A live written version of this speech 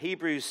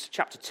Hebrews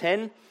chapter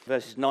 10,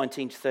 verses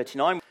 19 to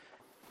 39.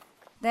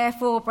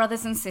 Therefore,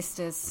 brothers and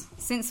sisters,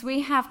 since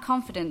we have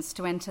confidence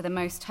to enter the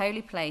most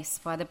holy place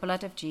by the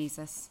blood of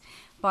Jesus,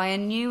 by a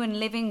new and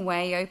living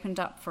way opened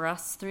up for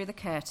us through the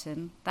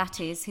curtain, that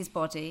is, his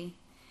body,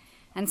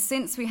 and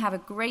since we have a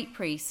great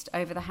priest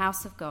over the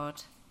house of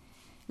God,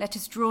 let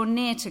us draw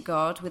near to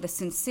God with a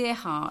sincere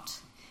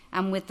heart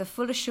and with the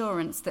full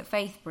assurance that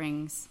faith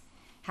brings,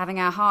 having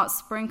our hearts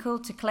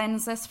sprinkled to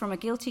cleanse us from a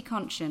guilty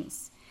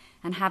conscience,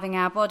 and having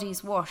our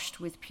bodies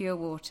washed with pure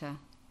water.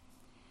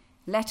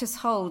 Let us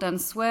hold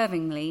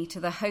unswervingly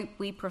to the hope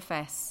we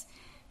profess,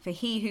 for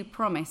he who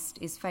promised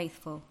is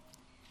faithful.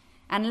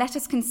 And let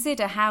us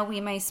consider how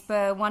we may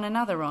spur one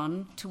another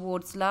on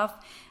towards love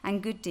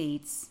and good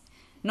deeds,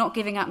 not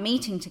giving up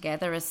meeting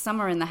together as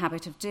some are in the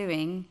habit of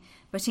doing,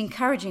 but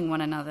encouraging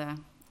one another,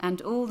 and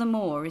all the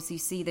more as you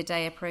see the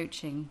day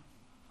approaching.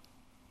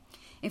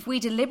 If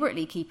we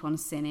deliberately keep on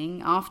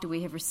sinning after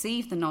we have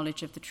received the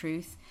knowledge of the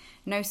truth,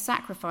 no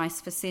sacrifice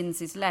for sins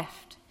is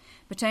left,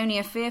 but only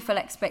a fearful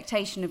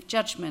expectation of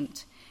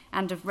judgment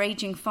and of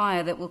raging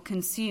fire that will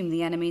consume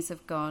the enemies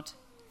of God.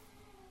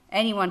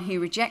 Anyone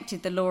who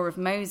rejected the law of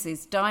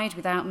Moses died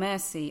without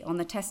mercy on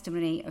the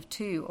testimony of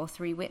 2 or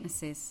 3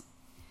 witnesses.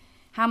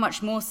 How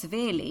much more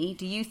severely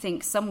do you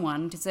think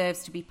someone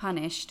deserves to be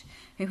punished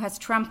who has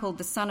trampled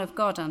the Son of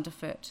God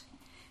underfoot,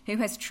 who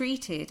has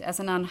treated as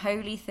an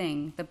unholy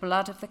thing the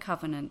blood of the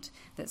covenant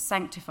that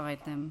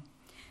sanctified them,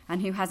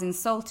 and who has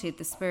insulted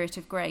the Spirit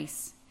of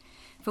grace?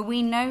 For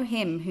we know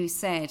him who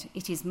said,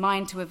 "It is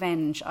mine to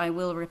avenge, I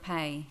will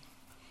repay."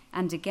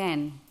 And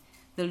again,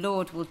 the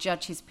Lord will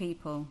judge his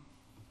people.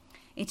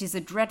 It is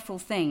a dreadful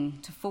thing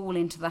to fall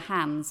into the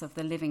hands of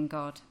the living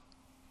God.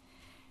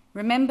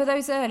 Remember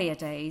those earlier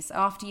days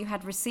after you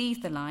had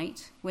received the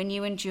light, when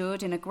you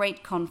endured in a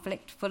great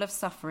conflict full of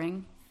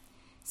suffering.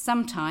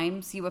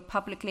 Sometimes you were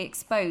publicly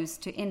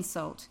exposed to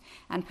insult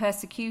and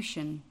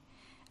persecution.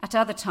 At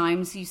other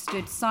times you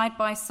stood side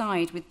by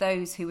side with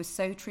those who were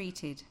so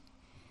treated.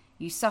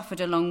 You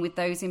suffered along with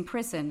those in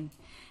prison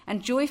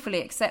and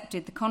joyfully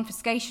accepted the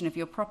confiscation of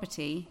your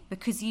property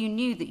because you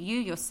knew that you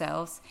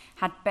yourselves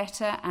had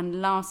better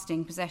and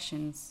lasting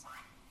possessions.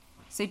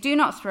 So do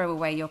not throw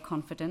away your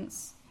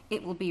confidence.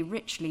 It will be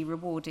richly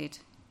rewarded.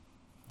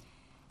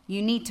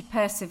 You need to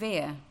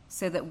persevere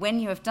so that when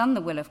you have done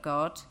the will of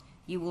God,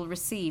 you will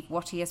receive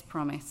what he has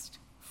promised.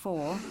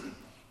 For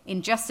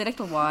in just a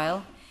little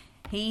while,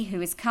 he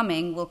who is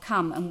coming will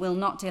come and will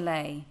not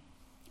delay.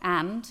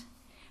 And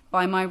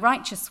by my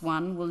righteous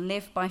one will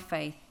live by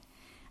faith,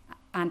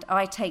 and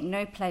I take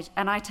no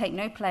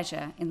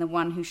pleasure in the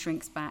one who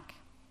shrinks back.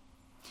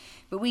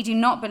 But we do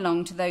not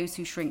belong to those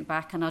who shrink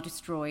back and are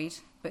destroyed,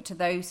 but to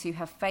those who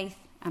have faith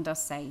and are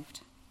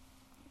saved.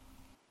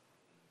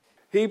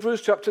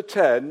 Hebrews chapter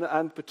 10,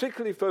 and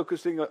particularly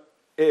focusing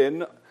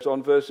in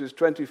on verses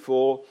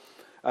 24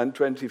 and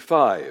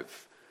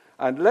 25.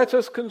 And let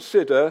us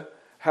consider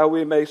how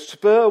we may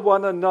spur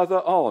one another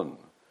on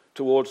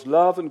towards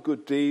love and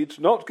good deeds,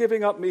 not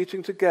giving up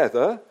meeting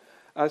together,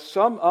 as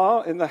some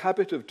are in the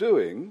habit of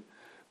doing,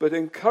 but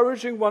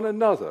encouraging one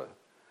another,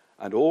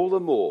 and all the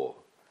more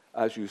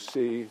as you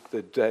see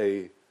the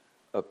day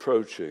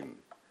approaching.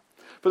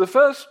 For the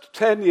first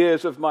 10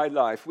 years of my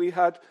life, we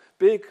had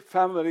big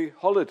family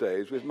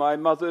holidays with my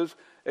mother's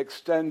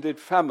extended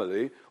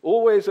family,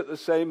 always at the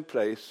same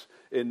place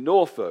in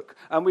Norfolk.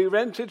 And we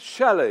rented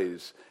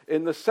chalets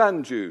in the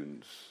sand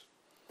dunes.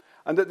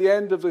 And at the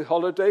end of the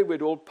holiday,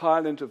 we'd all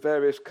pile into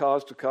various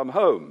cars to come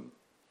home.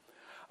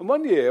 And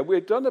one year,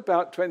 we'd done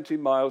about 20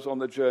 miles on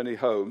the journey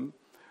home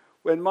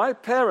when my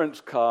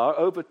parents' car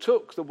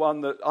overtook the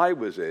one that I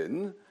was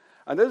in.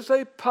 And as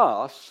they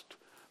passed,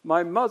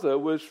 my mother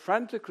was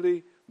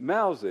frantically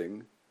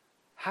mouthing,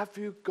 "Have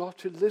you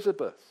got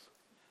Elizabeth?"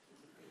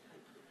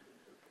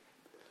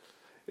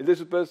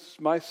 Elizabeth's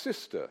my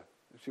sister.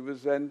 She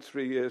was then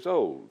 3 years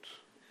old.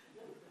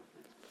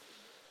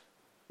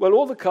 Well,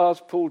 all the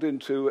cars pulled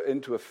into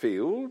a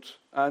field,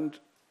 and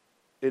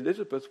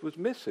Elizabeth was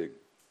missing.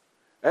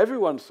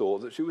 Everyone thought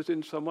that she was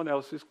in someone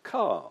else's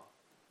car.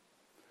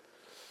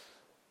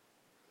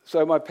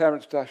 So my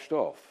parents dashed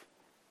off,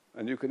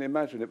 and you can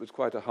imagine it was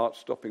quite a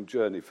heart-stopping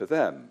journey for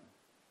them.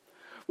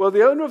 Well,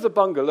 the owner of the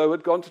bungalow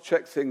had gone to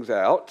check things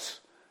out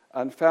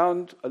and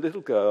found a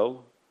little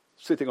girl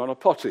sitting on a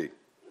potty.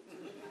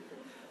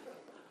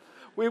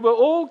 We were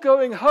all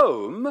going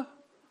home,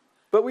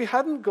 but we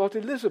hadn't got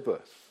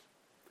Elizabeth.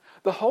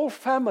 The whole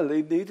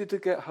family needed to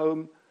get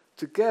home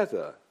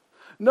together.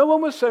 No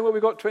one was saying, "Well, we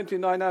got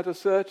 29 out of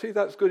 30,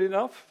 that's good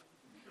enough."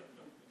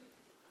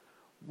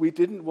 We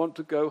didn't want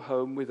to go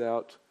home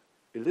without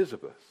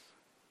Elizabeth.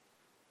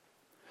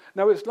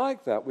 Now, it's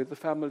like that with the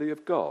family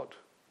of God.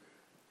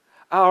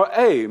 Our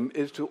aim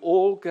is to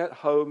all get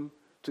home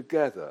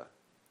together.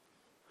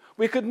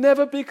 We could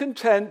never be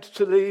content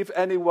to leave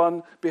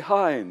anyone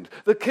behind.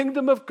 The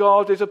kingdom of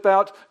God is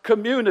about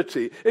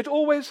community. It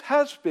always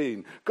has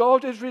been.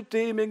 God is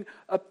redeeming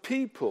a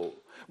people.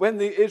 When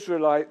the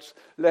Israelites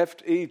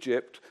left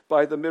Egypt,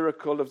 by the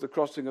miracle of the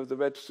crossing of the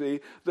Red Sea,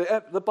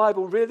 the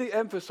Bible really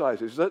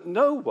emphasizes that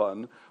no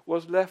one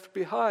was left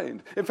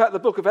behind. In fact, the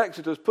book of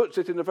Exodus puts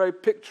it in a very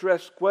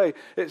picturesque way.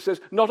 It says,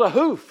 not a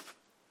hoof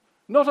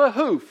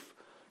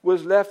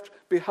was left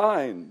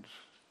behind.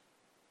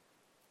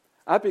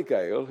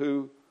 Abigail,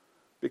 who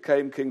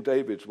became King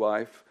David's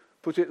wife,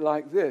 put it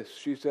like this.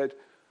 She said,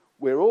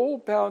 we're all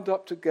bound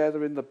up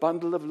together in the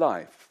bundle of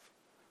life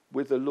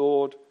with the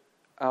Lord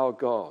our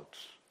God.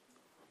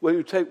 Well,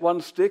 you take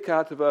one stick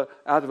out of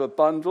a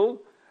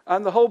bundle,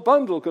 and the whole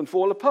bundle can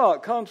fall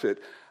apart, can't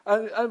it?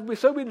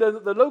 So we learn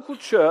that the local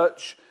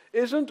church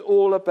isn't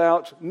all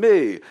about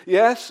me.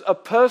 Yes, a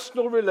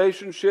personal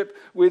relationship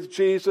with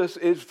Jesus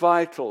is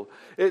vital.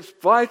 It's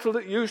vital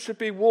that you should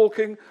be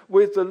walking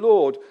with the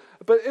Lord.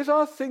 But is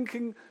our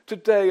thinking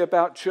today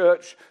about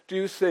church, do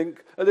you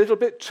think, a little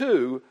bit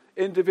too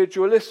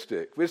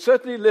individualistic? We're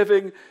certainly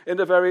living in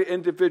a very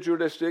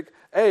individualistic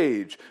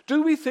age.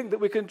 Do we think that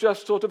we can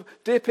just sort of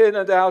dip in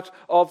and out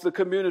of the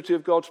community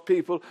of God's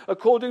people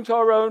according to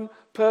our own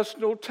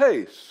personal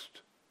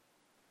taste?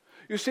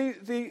 You see,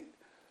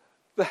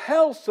 the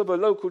health of a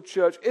local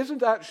church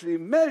isn't actually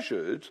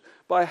measured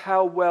by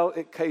how well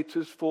it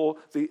caters for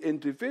the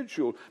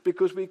individual,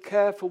 because we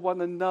care for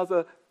one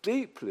another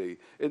deeply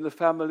in the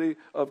family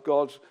of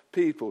God's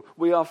people.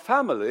 We are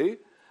family,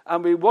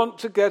 and we want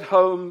to get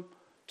home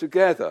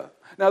together.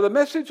 Now, the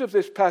message of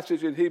this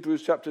passage in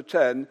Hebrews chapter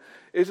 10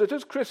 is that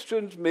as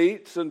Christians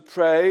meet and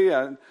pray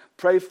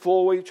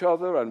for each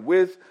other and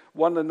with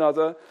one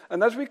another,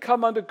 and as we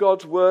come under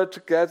God's word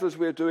together as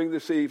we're doing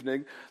this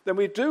evening, then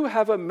we do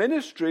have a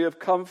ministry of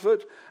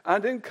comfort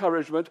and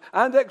encouragement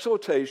and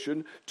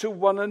exhortation to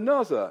one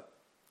another.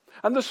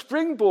 And the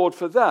springboard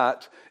for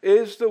that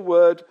is the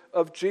word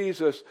of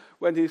Jesus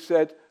when he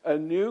said, a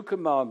new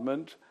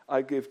commandment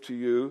I give to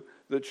you,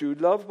 that you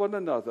love one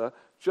another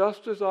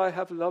just as I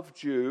have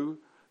loved you,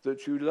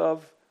 that you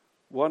love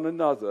one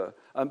another.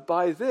 And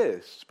by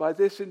this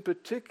in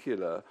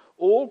particular,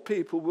 all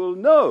people will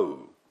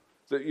know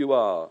that you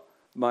are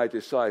my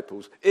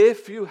disciples,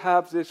 if you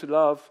have this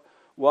love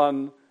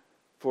one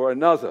for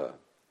another.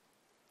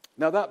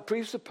 Now that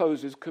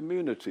presupposes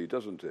community,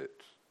 doesn't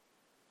it?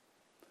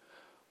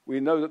 We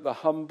know that the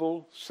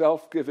humble,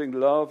 self-giving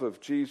love of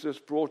Jesus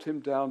brought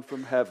him down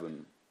from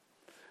heaven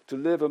to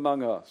live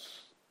among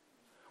us.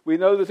 We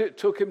know that it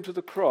took him to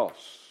the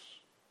cross.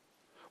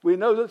 We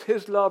know that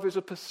his love is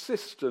a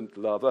persistent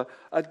love,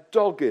 a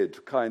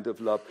dogged kind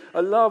of love,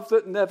 a love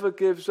that never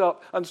gives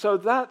up. And so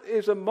that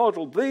is a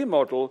model, the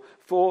model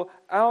for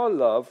our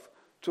love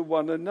to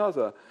one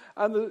another.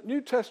 And the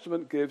New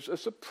Testament gives a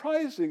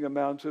surprising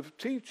amount of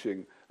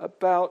teaching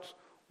about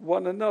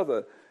one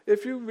another.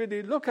 If you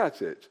really look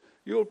at it,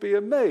 you'll be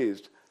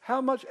amazed how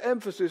much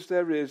emphasis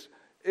there is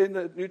in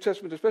the New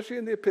Testament, especially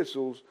in the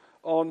epistles,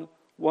 on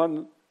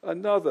one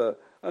another.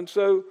 And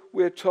so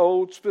we're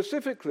told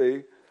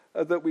specifically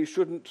that we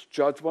shouldn't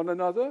judge one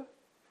another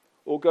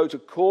or go to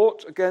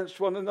court against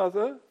one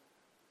another.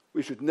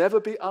 We should never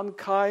be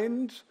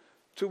unkind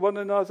to one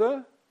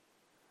another.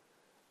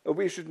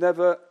 We should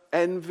never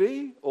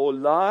envy or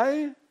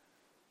lie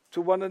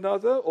to one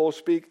another or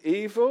speak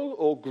evil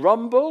or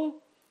grumble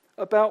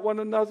about one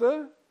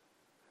another.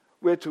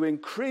 We're to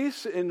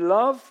increase in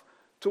love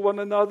to one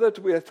another.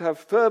 We have to have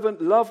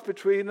fervent love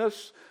between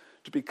us,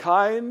 to be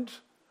kind,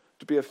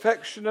 to be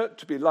affectionate,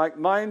 to be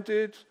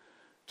like-minded,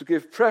 to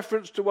give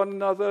preference to one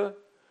another,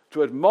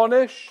 to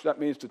admonish, that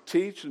means to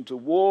teach and to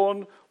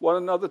warn one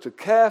another, to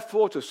care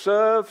for, to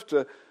serve,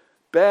 to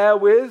bear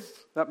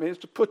with, that means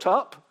to put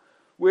up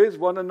with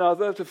one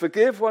another, to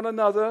forgive one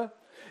another.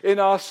 In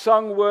our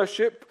sung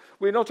worship,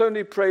 we not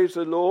only praise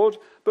the Lord,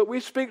 but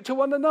we speak to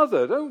one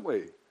another, don't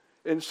we?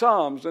 In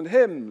psalms and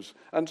hymns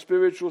and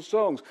spiritual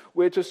songs.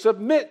 We're to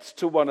submit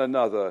to one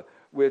another,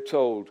 we're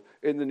told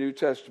in the New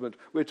Testament.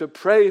 We're to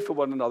pray for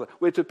one another.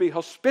 We're to be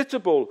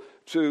hospitable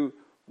to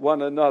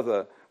one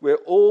another. We're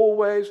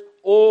always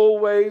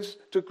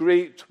to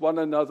greet one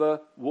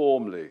another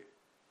warmly.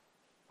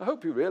 I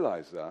hope you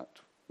realize that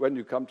when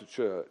you come to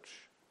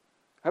church.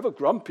 However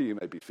grumpy you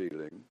may be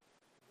feeling,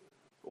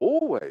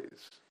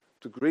 always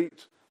to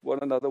greet one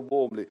another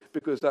warmly,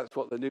 because that's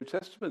what the New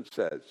Testament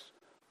says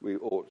we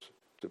ought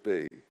to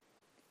be.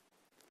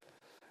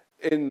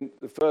 In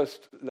the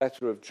first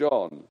letter of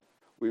John,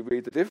 we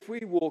read that if we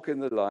walk in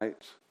the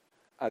light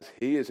as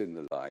he is in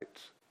the light,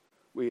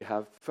 we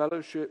have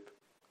fellowship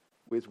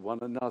with one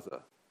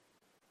another.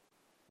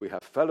 We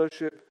have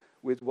fellowship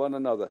with one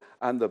another.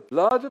 And the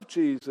blood of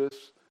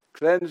Jesus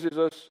cleanses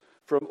us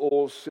from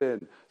all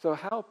sin. So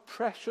how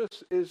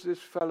precious is this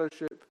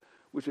fellowship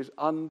which is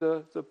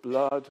under the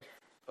blood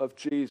of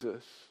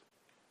Jesus?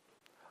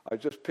 I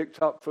just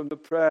picked up from the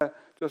prayer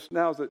just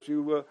now that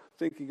you were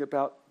thinking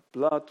about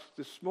blood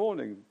this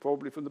morning,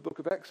 probably from the book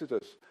of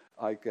Exodus,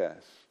 I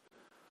guess.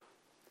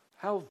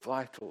 How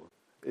vital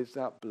is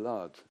that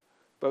blood,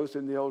 both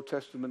in the Old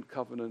Testament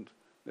covenant,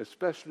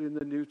 especially in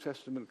the New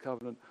Testament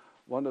covenant?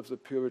 One of the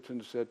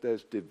Puritans said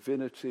there's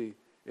divinity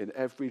in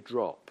every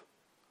drop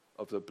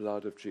of the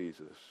blood of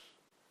Jesus.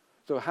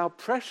 So how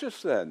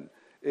precious then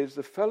is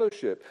the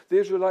fellowship. The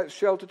Israelites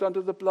sheltered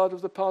under the blood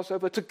of the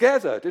Passover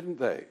together, didn't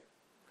they?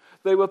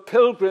 They were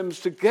pilgrims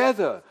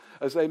together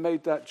as they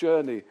made that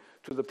journey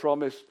to the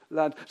promised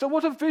land. So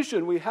what a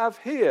vision we have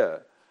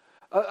here.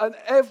 An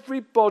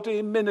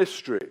everybody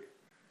ministry.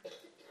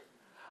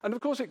 And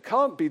of course it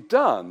can't be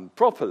done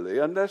properly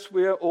unless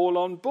we're all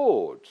on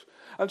board.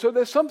 And so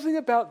there's something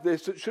about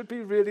this that should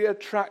be really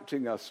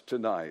attracting us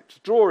tonight,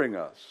 drawing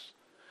us.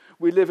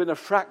 We live in a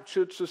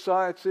fractured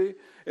society,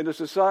 in a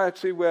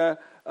society where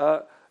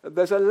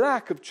there's a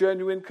lack of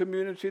genuine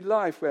community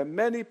life, where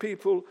many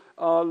people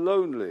are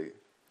lonely.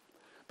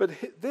 But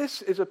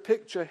this is a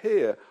picture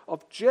here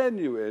of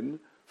genuine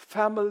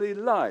family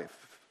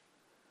life.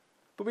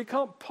 But we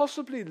can't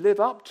possibly live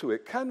up to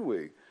it, can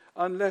we,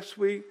 unless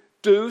we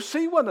do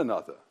see one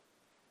another,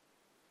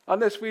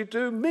 unless we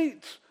do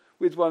meet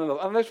with one another,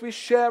 unless we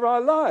share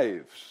our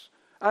lives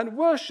and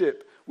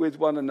worship with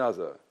one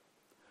another.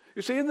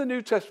 You see, in the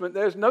New Testament,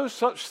 there's no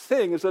such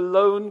thing as a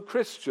lone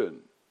Christian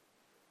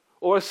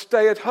or a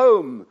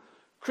stay-at-home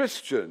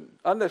Christian,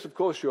 unless, of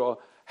course, you're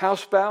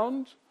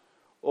housebound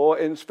or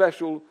in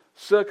special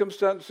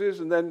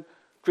circumstances, and then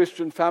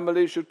Christian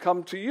family should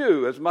come to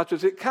you as much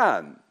as it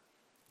can.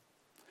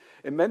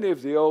 In many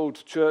of the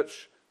old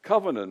church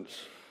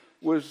covenants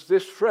was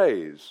this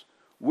phrase,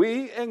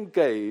 we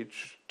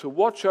engage to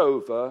watch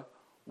over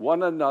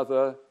one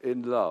another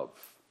in love.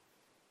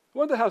 I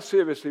wonder how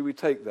seriously we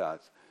take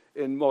that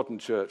in modern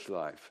church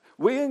life.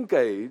 We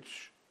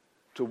engage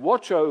to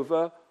watch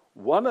over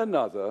one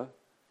another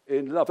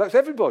in love. That's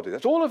everybody.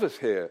 That's all of us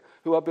here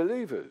who are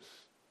believers.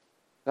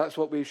 That's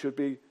what we should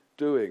be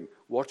doing,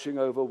 watching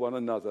over one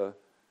another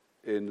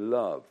in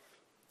love.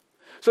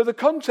 So the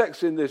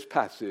context in this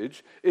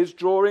passage is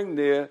drawing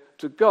near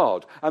to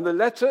God. And the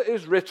letter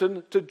is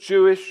written to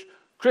Jewish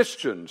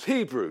Christians,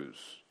 Hebrews.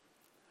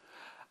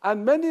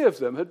 And many of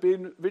them had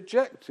been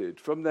rejected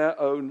from their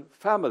own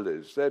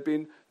families. They'd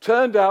been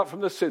turned out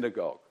from the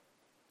synagogue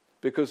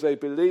because they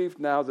believed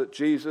now that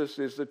Jesus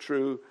is the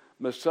true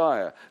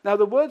Messiah. Now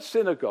the word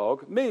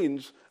synagogue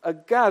means a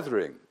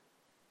gathering.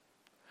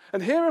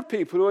 And here are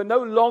people who are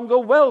no longer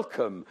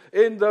welcome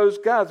in those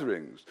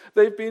gatherings.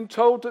 They've been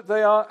told that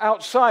they are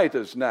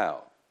outsiders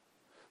now.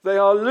 They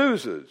are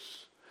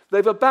losers.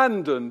 They've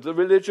abandoned the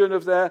religion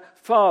of their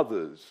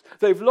fathers.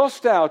 They've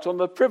lost out on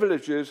the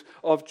privileges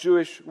of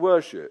Jewish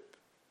worship.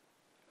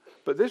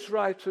 But this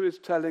writer is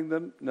telling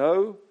them,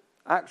 no,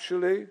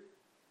 actually,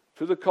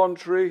 to the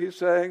contrary, he's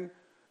saying,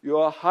 you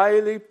are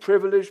highly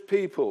privileged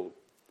people.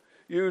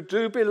 You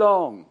do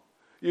belong.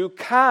 You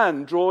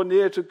can draw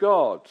near to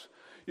God.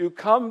 You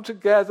come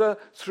together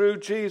through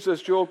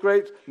Jesus, your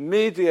great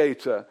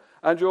mediator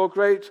and your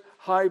great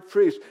high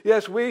priest.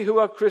 Yes, we who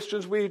are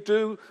Christians, we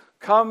do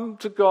come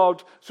to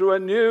God through a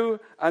new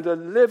and a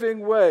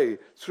living way,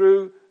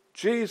 through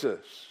Jesus.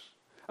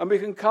 And we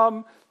can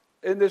come,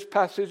 in this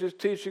passage is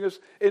teaching us,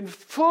 in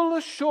full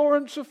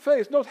assurance of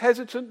faith, not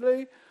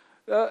hesitantly,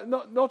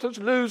 not as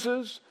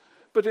losers,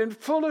 but in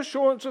full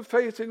assurance of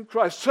faith in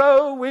Christ.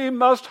 So we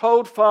must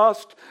hold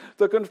fast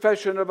the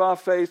confession of our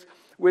faith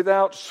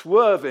without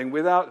swerving,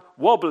 without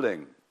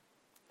wobbling,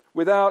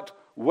 without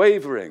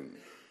wavering.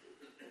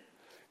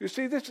 You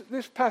see,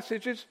 this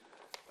passage is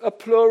a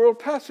plural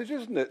passage,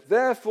 isn't it?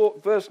 Therefore,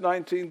 verse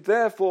 19,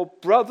 therefore,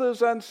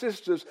 brothers and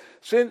sisters,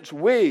 since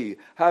we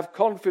have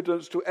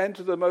confidence to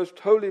enter the most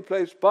holy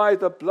place by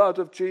the blood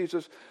of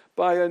Jesus,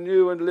 by a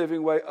new and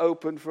living way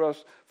opened for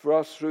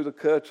us through the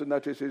curtain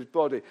that is his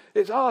body.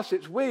 It's us,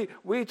 it's we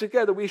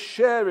together, we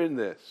share in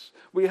this.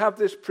 We have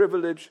this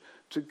privilege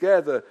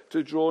together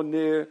to draw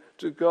near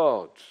to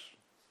God.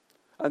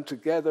 And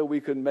together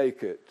we can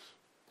make it.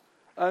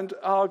 And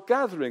our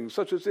gatherings,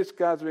 such as this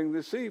gathering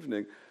this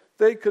evening,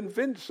 they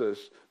convince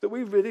us that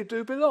we really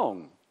do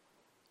belong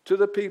to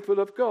the people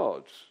of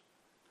God.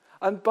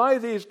 And by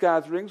these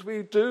gatherings,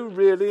 we do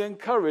really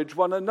encourage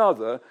one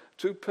another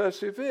to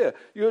persevere.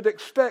 You'd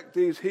expect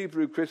these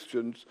Hebrew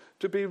Christians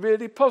to be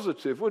really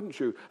positive, wouldn't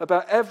you,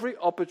 about every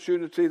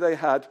opportunity they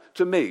had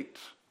to meet,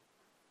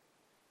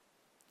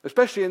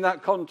 especially in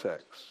that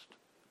context.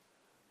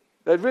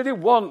 They'd really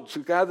want to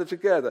gather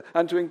together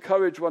and to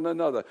encourage one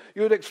another.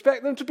 You'd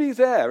expect them to be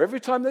there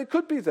every time they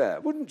could be there,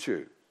 wouldn't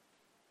you?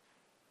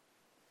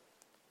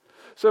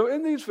 So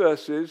in these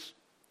verses,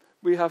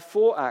 we have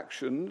 4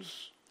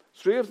 actions.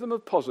 3 of them are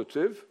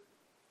positive: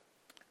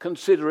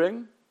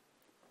 considering,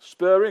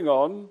 spurring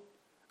on,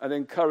 and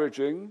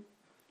encouraging.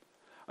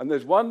 And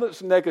there's one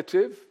that's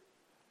negative: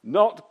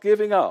 not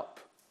giving up.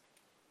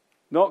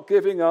 Not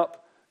giving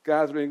up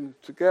gathering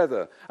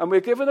together. And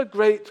we're given a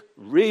great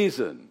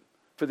reason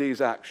for these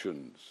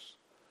actions.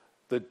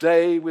 The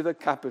day with a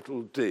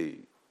capital D.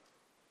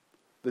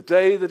 The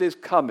day that is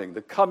coming,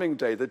 the coming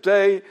day, the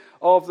day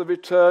of the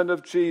return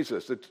of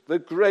Jesus, the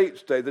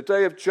great day, the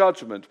day of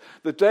judgment,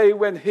 the day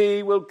when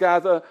he will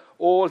gather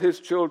all his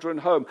children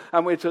home.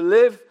 And we're to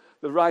live,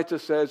 the writer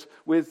says,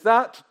 with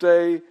that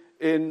day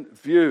in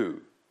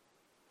view.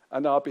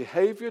 And our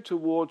behavior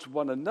towards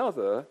one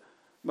another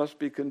must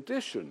be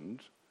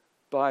conditioned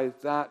by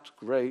that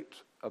great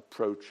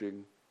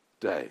approaching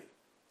day.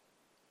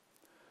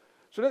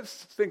 So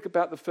let's think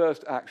about the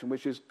first action,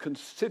 which is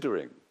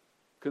considering.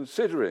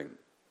 Considering.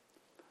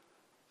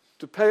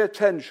 To pay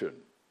attention.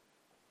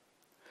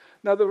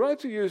 Now, the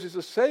writer uses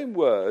the same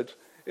word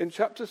in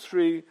chapter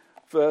 3,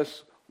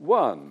 verse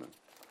 1,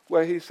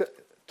 where he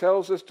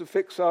tells us to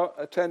fix our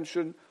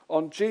attention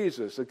on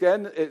Jesus.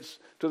 Again, it's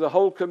to the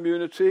whole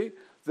community.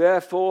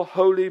 Therefore,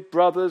 holy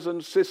brothers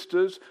and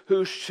sisters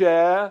who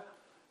share,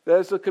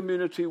 there's the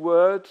community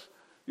word,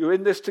 you're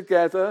in this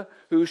together,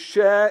 who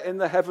share in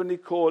the heavenly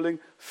calling,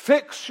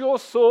 fix your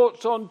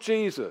thoughts on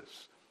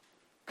Jesus.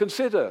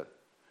 Consider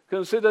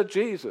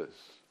Jesus.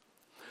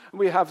 And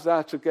we have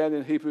that again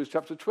in Hebrews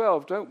chapter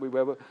 12, don't we,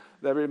 where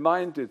they're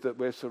reminded that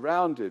we're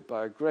surrounded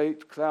by a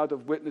great cloud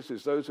of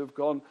witnesses, those who have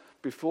gone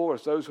before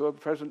us, those who are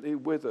presently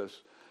with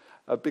us.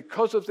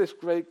 Because of this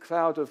great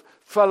cloud of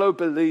fellow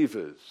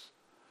believers,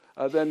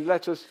 then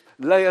let us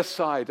lay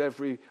aside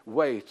every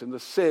weight and the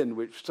sin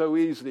which so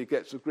easily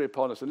gets a grip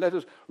on us, and let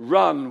us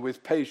run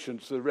with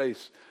patience the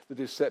race that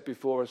is set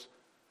before us,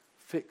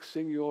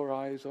 fixing your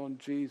eyes on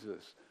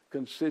Jesus,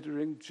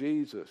 considering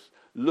Jesus,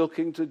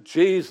 looking to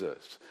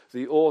Jesus,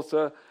 the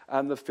author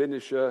and the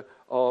finisher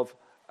of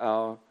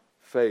our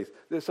faith.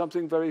 There's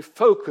something very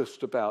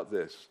focused about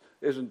this,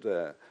 isn't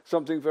there?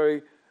 Something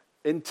very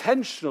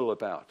intentional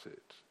about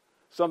it.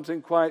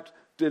 Something quite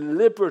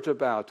deliberate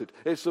about it.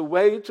 It's the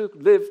way to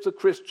live the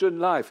Christian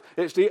life.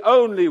 It's the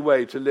only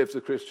way to live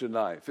the Christian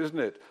life, isn't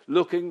it?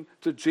 Looking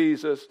to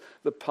Jesus,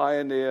 the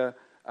pioneer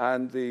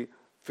and the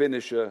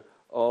finisher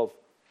of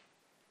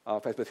our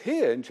faith. But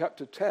here in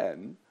chapter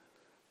 10,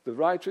 the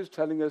writer is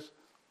telling us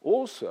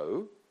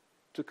also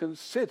to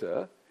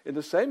consider, in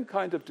the same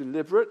kind of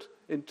deliberate,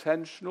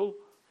 intentional,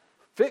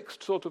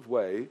 fixed sort of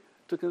way,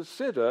 to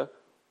consider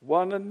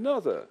one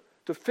another,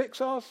 to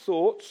fix our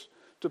thoughts,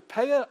 to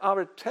pay our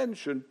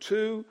attention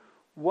to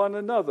one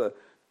another,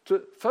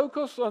 to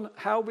focus on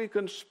how we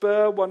can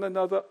spur one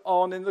another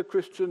on in the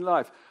Christian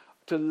life,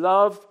 to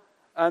love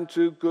and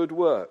to good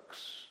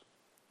works.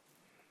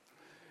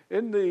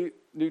 In the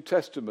New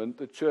Testament,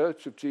 the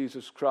Church of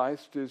Jesus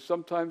Christ is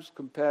sometimes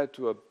compared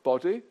to a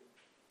body,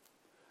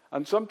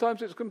 and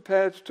sometimes it's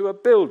compared to a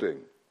building.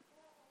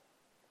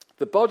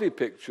 The body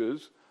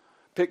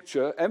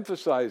picture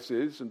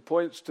emphasizes and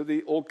points to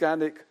the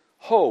organic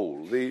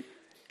whole, the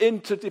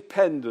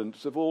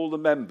interdependence of all the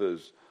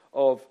members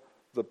of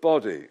the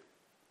body.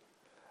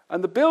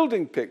 And the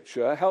building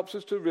picture helps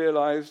us to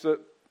realize that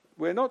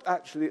we're not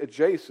actually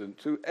adjacent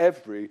to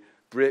every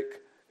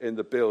brick in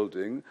the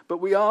building, but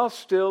we are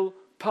still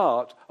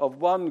part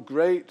of one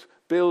great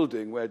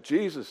building where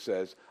Jesus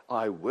says,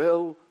 I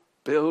will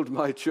build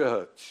my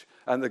church,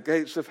 and the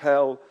gates of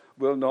hell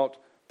will not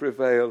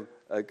prevail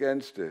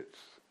against it.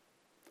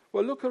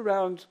 Well, look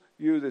around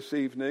you this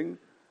evening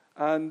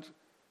and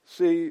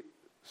see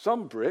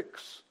some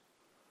bricks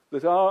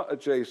that are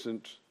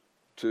adjacent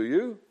to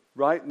you,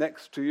 right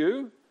next to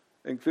you,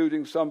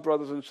 including some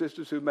brothers and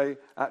sisters who may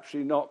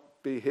actually not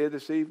be here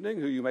this evening,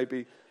 who you may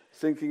be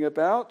thinking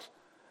about.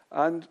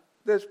 And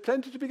there's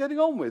plenty to be getting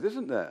on with,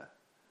 isn't there?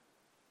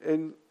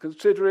 In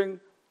considering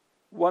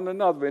one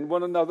another, in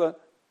one another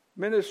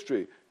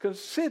ministry.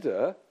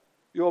 Consider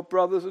your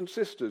brothers and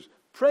sisters.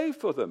 Pray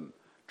for them.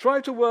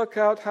 Try to work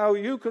out how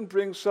you can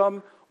bring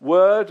some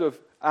word of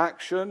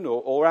action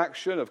or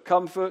action of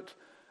comfort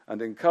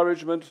and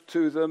encouragement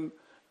to them.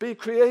 Be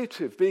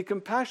creative, be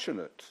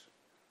compassionate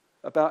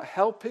about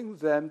helping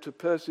them to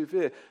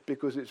persevere,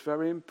 because it's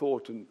very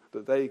important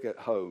that they get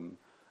home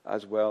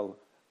as well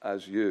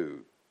as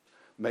you.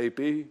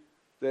 Maybe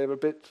they're a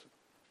bit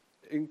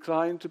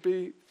inclined to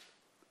be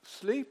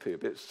sleepy, a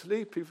bit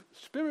sleepy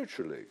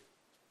spiritually,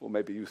 or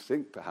maybe you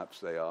think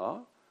perhaps they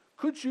are.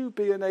 Could you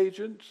be an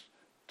agent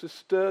to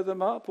stir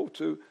them up or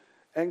to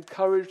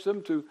encourage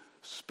them, to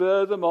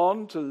spur them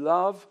on to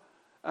love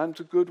and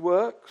to good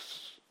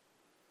works?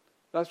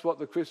 That's what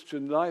the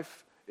Christian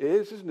life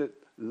is, isn't it?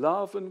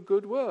 Love and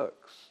good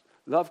works.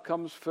 Love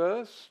comes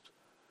first,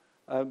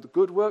 and the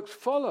good works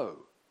follow.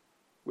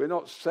 We're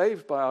not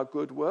saved by our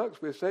good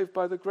works. We're saved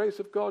by the grace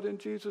of God in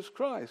Jesus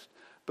Christ.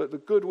 But the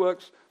good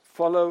works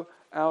follow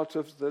out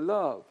of the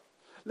love.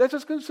 Let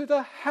us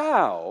consider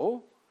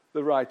how,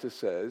 the writer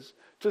says,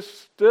 to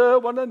stir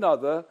one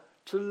another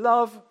to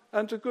love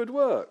and to good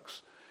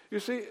works. You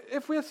see,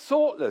 if we're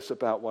thoughtless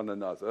about one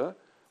another,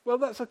 well,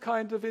 that's a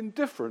kind of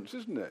indifference,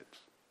 isn't it?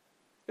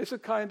 It's a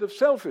kind of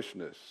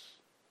selfishness.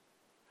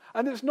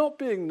 And it's not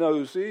being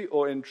nosy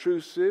or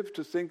intrusive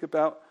to think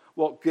about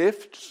what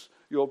gifts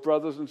your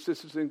brothers and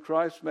sisters in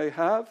Christ may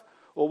have,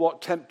 or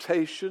what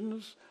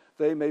temptations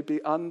they may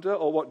be under,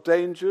 or what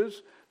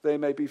dangers they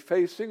may be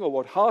facing, or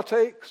what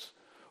heartaches,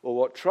 or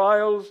what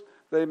trials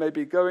they may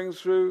be going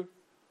through.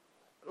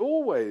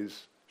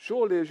 Always,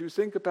 surely, as you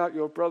think about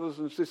your brothers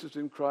and sisters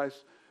in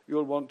Christ,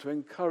 you'll want to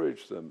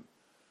encourage them.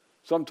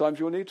 Sometimes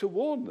you'll need to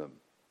warn them.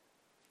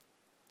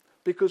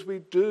 Because we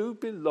do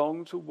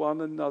belong to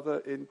one another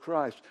in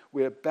Christ.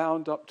 We're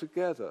bound up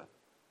together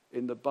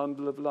in the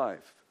bundle of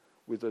life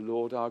with the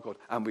Lord our God.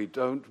 And we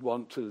don't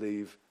want to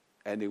leave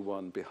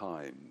anyone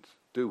behind,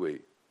 do we?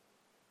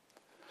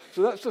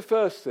 So that's the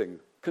first thing.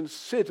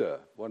 consider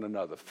one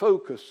another.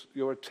 Focus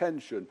your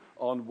attention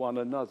on one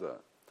another.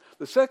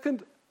 The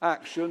second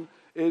action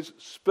is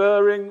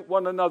spurring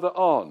one another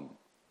on.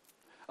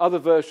 Other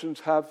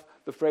versions have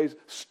the phrase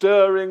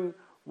stirring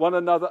one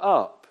another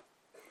up.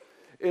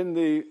 In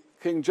the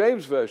King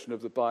James Version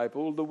of the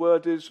Bible, the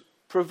word is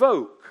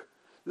provoke.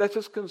 Let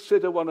us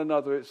consider one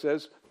another, it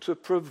says, to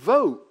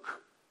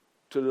provoke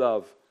to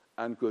love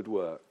and good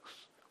works.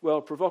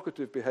 Well,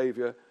 provocative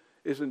behavior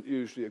isn't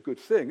usually a good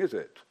thing, is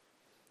it?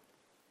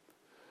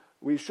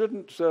 We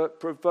shouldn't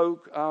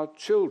provoke our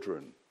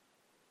children,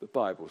 the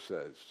Bible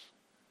says.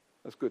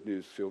 That's good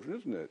news, children,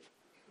 isn't it?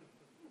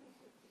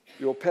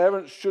 Your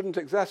parents shouldn't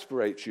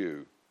exasperate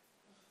you.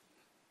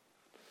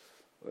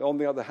 On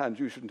the other hand,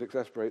 you shouldn't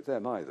exasperate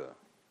them either.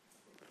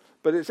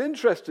 But it's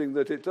interesting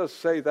that it does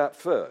say that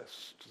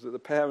first, that the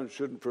parents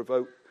shouldn't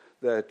provoke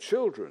their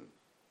children.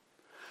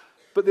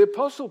 But the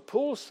Apostle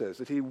Paul says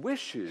that he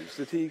wishes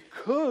that he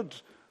could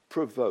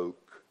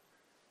provoke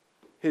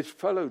his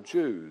fellow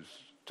Jews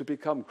to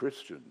become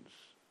Christians.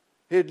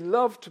 He'd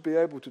love to be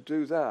able to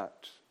do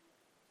that.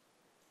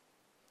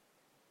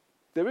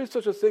 There is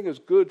such a thing as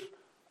good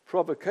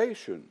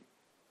provocation.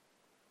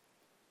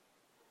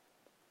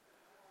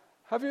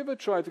 Have you ever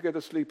tried to get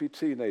a sleepy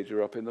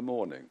teenager up in the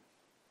morning?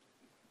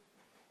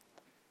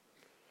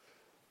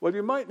 Well,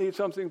 you might need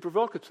something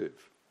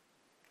provocative.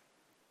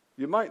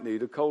 You might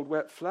need a cold,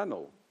 wet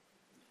flannel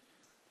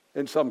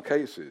in some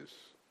cases.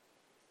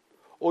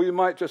 Or you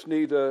might just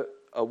need a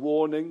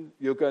warning,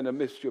 you're going to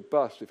miss your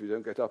bus if you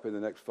don't get up in the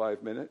next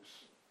 5 minutes.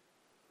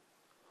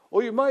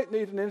 Or you might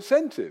need an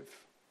incentive.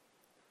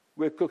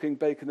 We're cooking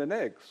bacon and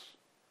eggs.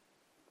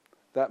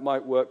 That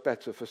might work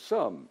better for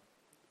some.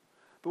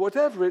 But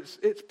whatever,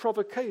 it's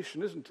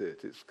provocation, isn't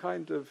it? It's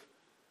kind of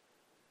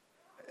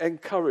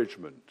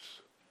encouragement,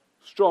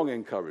 strong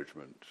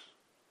encouragement.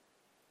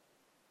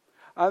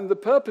 And the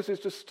purpose is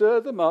to stir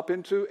them up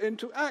into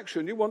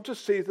action. You want to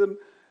see them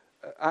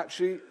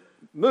actually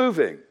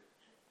moving.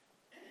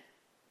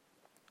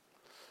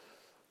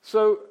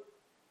 So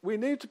we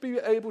need to be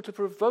able to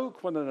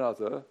provoke one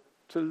another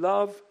to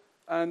love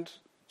and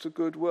to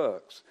good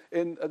works.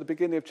 At the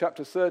beginning of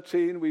chapter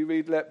 13, we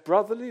read, "Let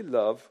brotherly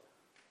love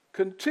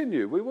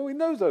continue." We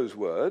know those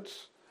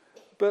words,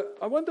 but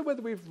I wonder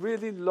whether we've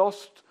really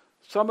lost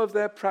some of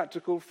their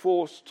practical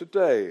force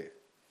today.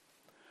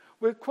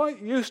 We're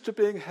quite used to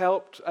being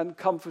helped and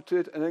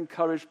comforted and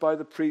encouraged by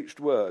the preached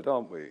word,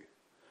 aren't we?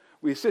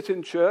 We sit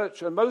in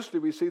church and mostly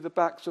we see the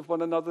backs of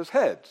one another's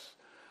heads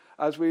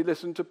as we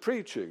listen to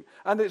preaching.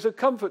 And it's a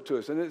comfort to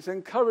us and it's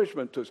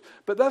encouragement to us.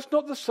 But that's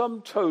not the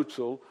sum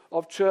total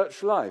of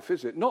church life,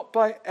 is it? Not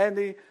by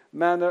any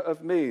manner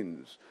of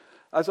means.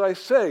 As I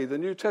say, the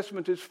New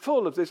Testament is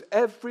full of this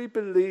every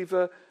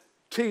believer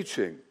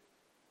teaching.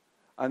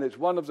 And it's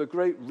one of the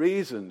great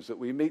reasons that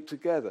we meet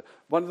together.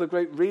 One of the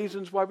great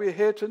reasons why we're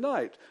here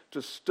tonight,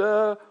 to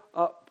stir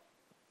up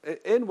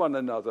in one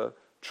another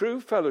true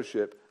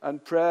fellowship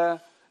and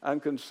prayer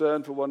and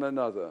concern for one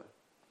another.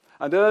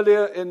 And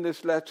earlier in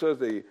this letter,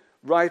 the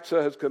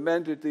writer has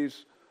commanded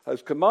these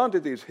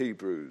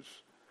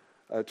Hebrews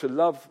to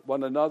love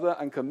one another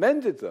and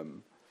commended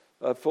them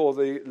for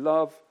the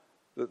love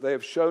that they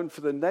have shown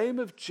for the name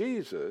of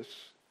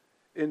Jesus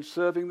in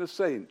serving the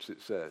saints,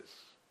 it says.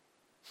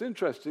 It's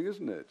interesting,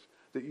 isn't it?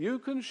 That you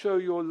can show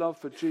your love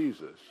for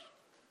Jesus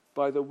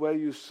by the way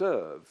you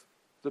serve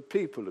the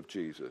people of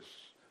Jesus,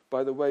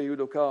 by the way you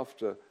look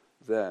after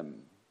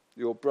them,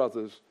 your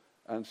brothers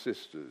and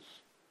sisters.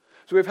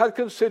 So we've had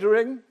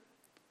considering,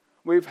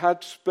 we've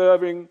had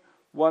spurring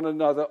one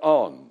another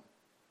on.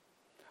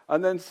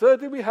 And then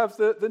thirdly, we have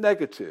the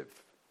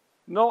negative,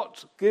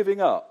 not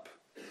giving up.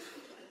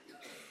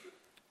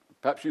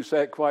 Perhaps you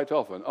say it quite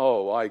often,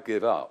 "Oh, I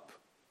give up."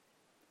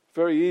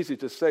 Very easy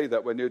to say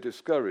that when you're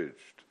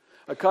discouraged.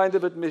 A kind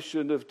of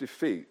admission of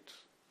defeat.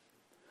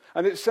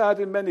 And it's sad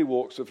in many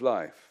walks of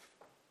life.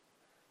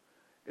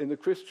 In the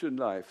Christian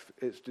life,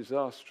 it's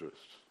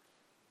disastrous.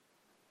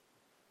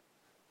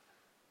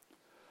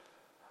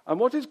 And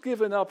what is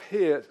given up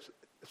here,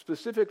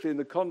 specifically in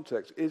the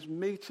context, is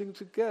meeting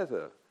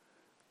together.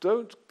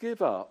 Don't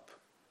give up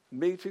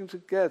meeting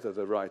together,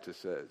 the writer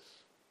says,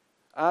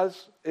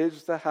 as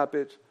is the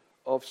habit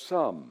of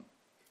some.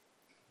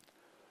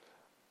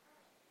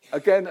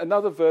 Again,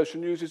 another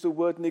version uses the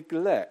word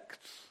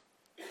neglect.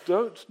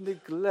 Don't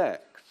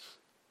neglect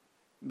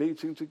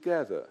meeting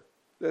together.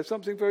 There's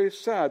something very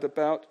sad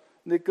about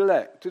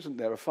neglect, isn't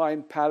there? A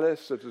fine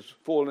palace that has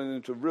fallen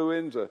into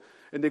ruins, a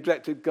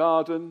neglected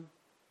garden,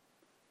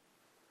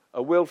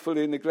 a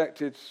willfully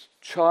neglected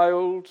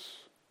child.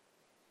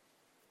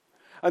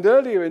 And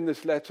earlier in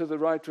this letter, the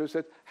writer has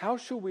said, how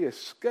shall we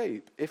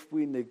escape if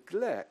we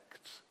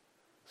neglect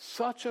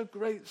such a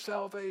great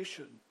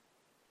salvation?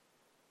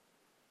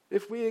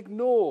 If we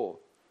ignore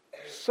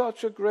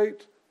such a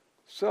great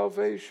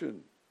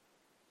salvation?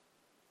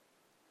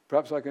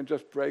 Perhaps I can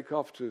just break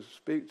off to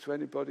speak to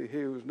anybody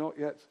here who's not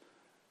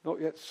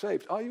yet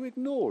saved. Are you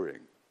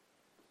ignoring?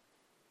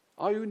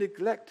 Are you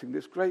neglecting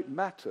this great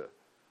matter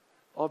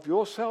of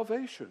your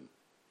salvation?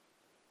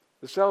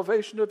 the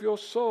salvation of your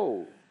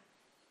soul.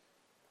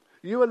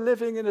 You are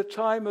living in a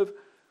time of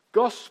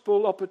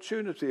gospel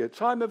opportunity, a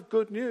time of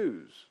good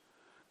news.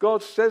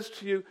 God says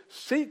to you,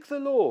 seek the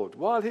Lord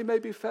while he may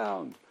be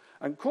found,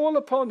 and call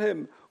upon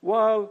him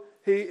while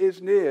he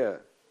is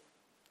near.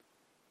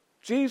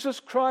 Jesus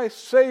Christ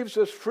saves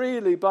us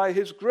freely by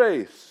his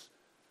grace,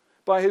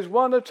 by his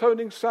one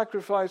atoning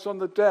sacrifice on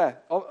the death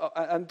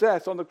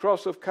on the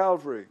cross of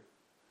Calvary.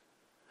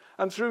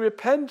 And through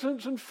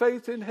repentance and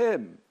faith in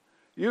him,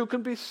 you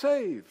can be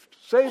saved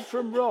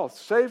from wrath,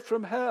 saved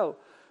from hell,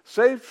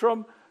 saved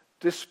from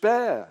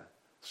despair,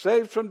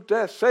 saved from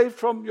death, saved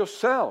from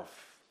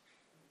yourself.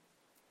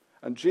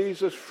 And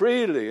Jesus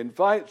freely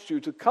invites you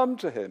to come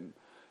to him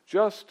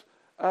just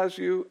as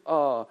you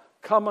are.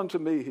 Come unto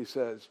me, he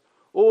says,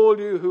 all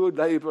you who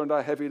labor and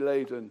are heavy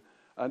laden,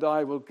 and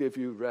I will give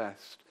you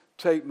rest.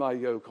 Take my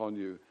yoke on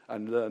you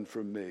and learn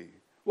from me.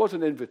 What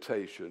an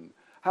invitation.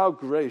 How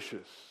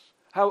gracious.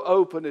 How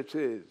open it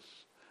is.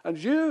 And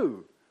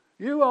you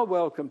are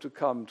welcome to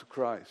come to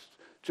Christ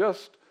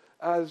just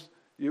as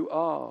you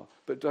are.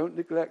 But don't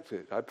neglect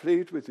it. I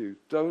plead with you,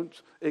 don't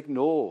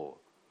ignore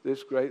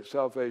this great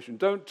salvation.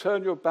 Don't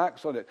turn your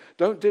backs on it.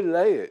 Don't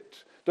delay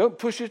it. Don't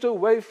push it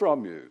away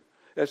from you.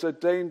 It's a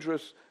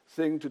dangerous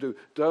thing to do.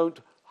 Don't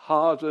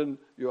harden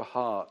your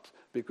heart,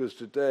 because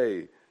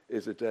today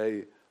is a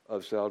day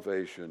of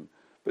salvation.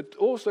 But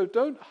also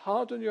don't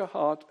harden your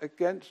heart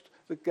against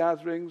the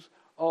gatherings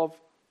of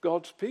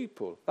God's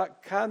people.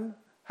 That can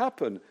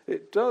happen.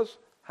 It does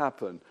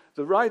happen.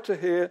 The writer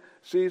here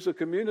sees a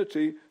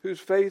community whose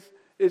faith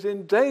is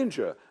in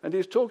danger, and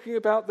he's talking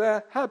about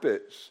their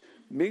habits.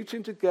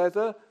 Meeting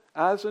together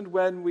as and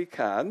when we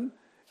can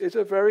is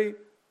a very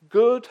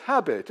good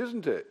habit,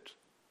 isn't it?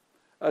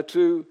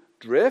 To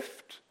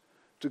drift,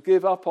 to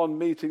give up on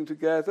meeting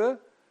together,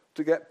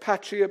 to get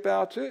patchy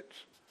about it,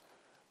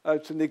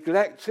 to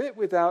neglect it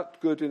without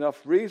good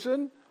enough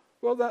reason,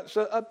 well, that's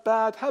a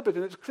bad habit.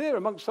 And it's clear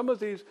amongst some of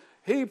these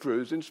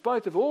Hebrews, in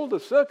spite of all the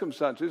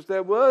circumstances,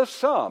 there were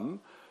some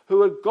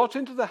who had got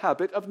into the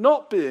habit of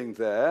not being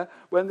there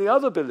when the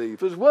other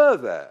believers were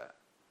there.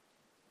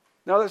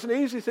 Now, that's an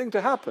easy thing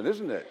to happen,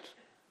 isn't it?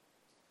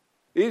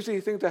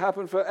 Easy thing to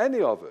happen for any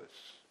of us.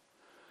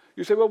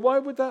 You say, well, why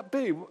would that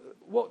be?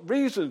 What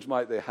reasons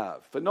might they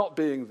have for not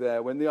being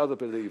there when the other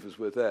believers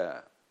were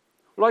there?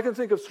 Well, I can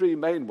think of three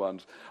main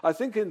ones. I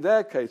think in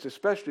their case,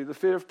 especially, the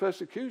fear of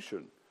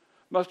persecution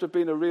must have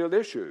been a real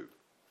issue.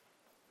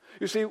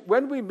 You see,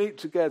 when we meet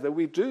together,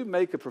 we do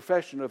make a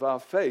profession of our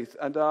faith,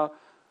 and our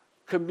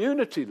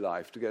community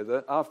life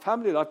together, our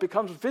family life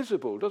becomes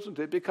visible, doesn't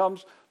it? It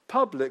becomes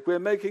public. We're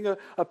making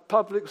a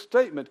public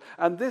statement,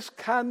 and this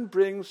can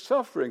bring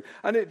suffering,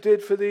 and it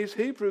did for these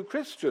Hebrew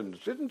Christians,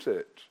 didn't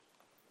it?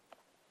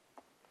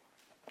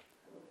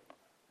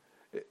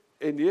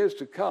 In years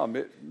to come,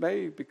 it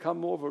may become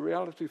more of a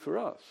reality for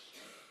us.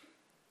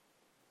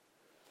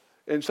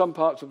 In some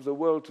parts of the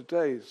world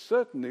today,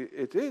 certainly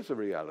it is a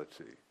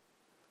reality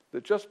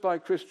that just by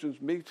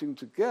Christians meeting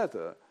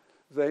together,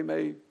 they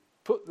may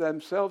put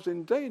themselves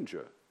in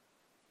danger.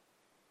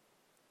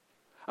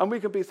 And we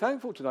can be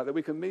thankful tonight that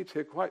we can meet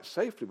here quite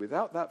safely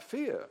without that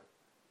fear.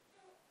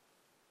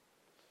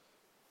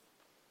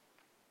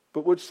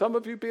 But would some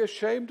of you be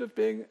ashamed of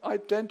being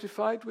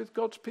identified with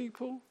God's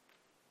people?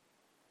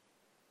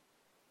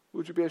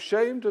 Would you be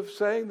ashamed of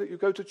saying that you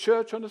go to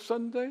church on a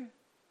Sunday?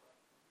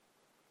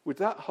 Would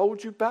that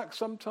hold you back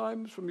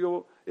sometimes from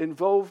your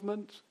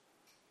involvement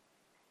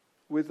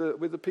with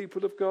the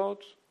people of God?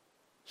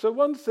 So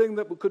one thing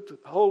that could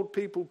hold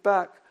people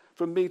back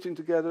from meeting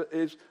together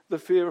is the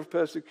fear of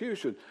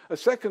persecution. A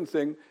second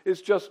thing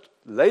is just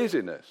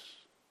laziness.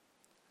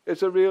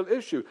 It's a real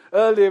issue.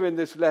 Earlier in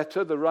this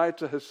letter, the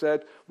writer has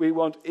said, we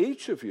want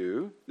each of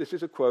you, this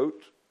is a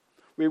quote,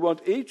 we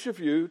want each of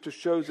you to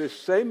show this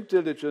same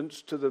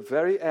diligence to the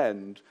very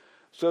end,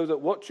 so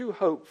that what you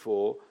hope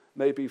for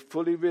may be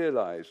fully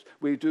realized.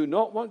 We do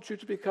not want you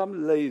to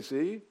become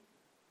lazy,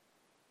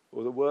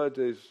 or the word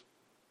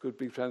could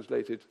be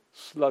translated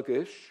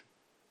sluggish.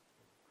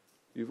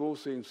 You've all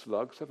seen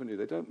slugs, haven't you?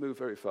 They don't move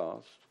very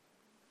fast,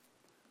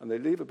 and they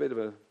leave a bit of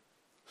a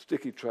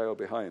sticky trail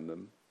behind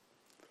them.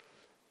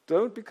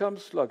 Don't become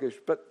sluggish,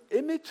 but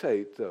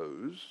imitate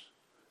those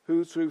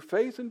who through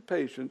faith and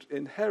patience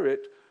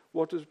inherit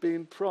what has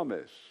been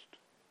promised.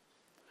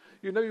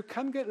 You know, you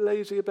can get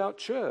lazy about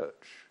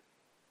church.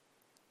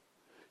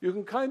 You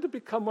can kind of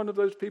become one of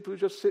those people who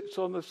just sits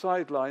on the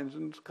sidelines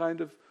and kind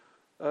of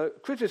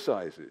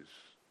criticizes.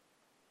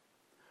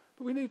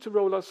 But we need to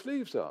roll our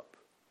sleeves up.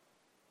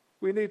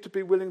 We need to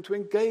be willing to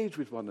engage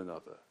with one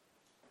another,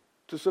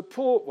 to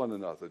support one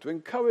another, to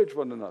encourage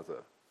one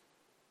another.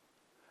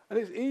 And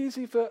it's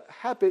easy for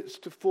habits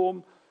to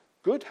form.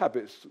 Good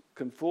habits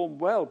can form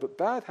well, but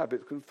bad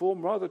habits can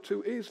form rather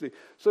too easily,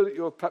 so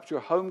that perhaps your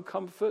home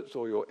comforts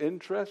or your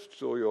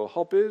interests or your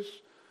hobbies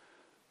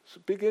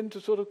begin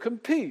to sort of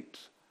compete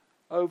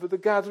over the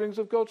gatherings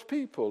of God's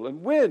people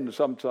and win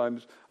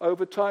sometimes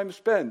over time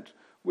spent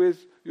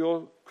with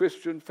your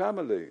Christian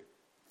family.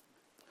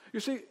 You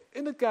see,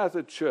 in a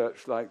gathered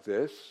church like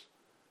this,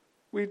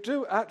 we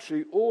do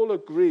actually all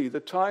agree the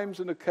times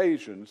and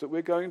occasions that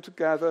we're going to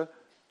gather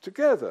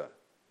together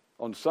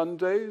on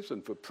Sundays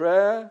and for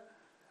prayer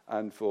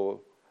and for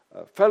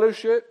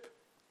fellowship.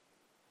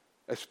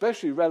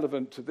 Especially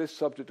relevant to this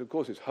subject, of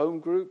course, is home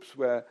groups,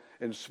 where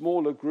in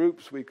smaller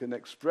groups we can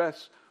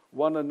express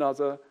one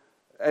another,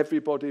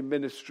 everybody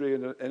ministry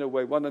in a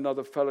way, one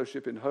another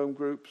fellowship in home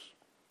groups.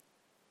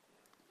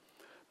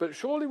 But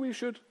surely we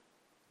should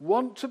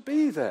want to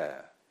be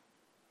there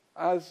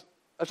as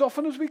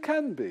often as we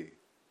can be,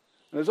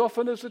 and as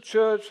often as the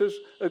church has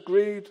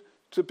agreed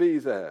to be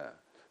there,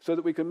 so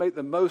that we can make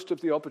the most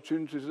of the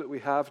opportunities that we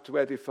have to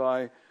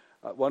edify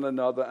one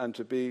another and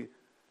to be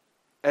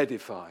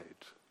edified.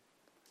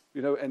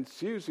 You know,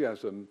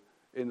 enthusiasm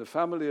in the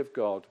family of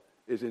God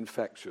is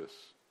infectious.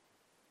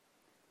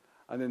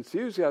 And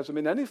enthusiasm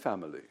in any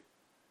family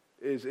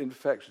is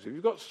infectious. If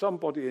you've got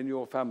somebody in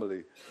your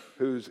family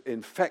who's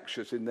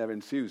infectious in their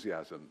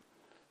enthusiasm,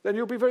 then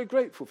you'll be very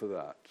grateful for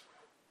that.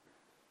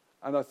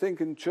 And I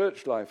think in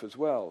church life as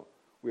well,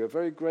 we are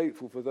very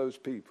grateful for those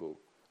people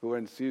who are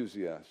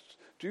enthusiasts.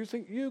 Do you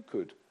think you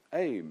could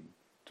aim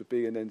to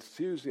be an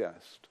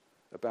enthusiast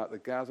about the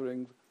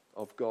gathering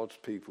of God's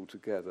people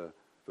together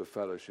for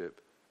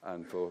fellowship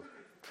and for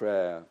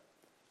prayer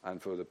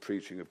and for the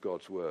preaching of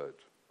God's word?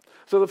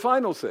 So the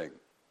final thing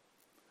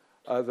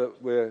that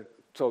we're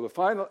told, the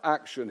final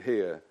action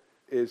here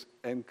is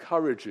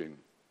encouraging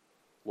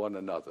one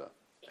another.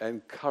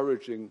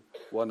 Encouraging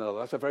one another.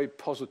 That's a very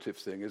positive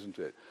thing, isn't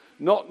it?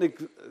 Not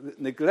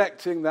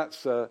neglecting,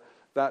 that's a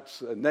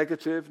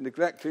negative.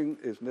 Neglecting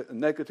is a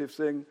negative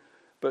thing.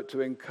 But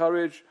to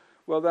encourage,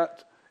 well,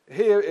 that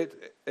here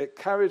it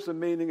carries the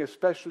meaning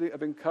especially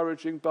of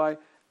encouraging by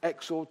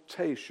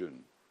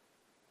exhortation.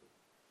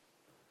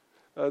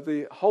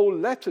 The whole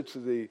letter to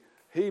the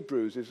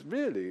Hebrews is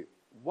really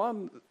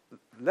one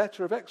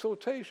letter of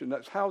exhortation.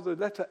 That's how the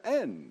letter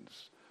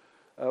ends,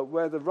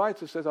 where the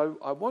writer says,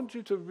 I want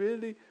you to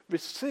really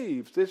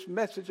receive this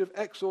message of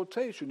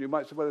exhortation. You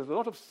might say, well, there's a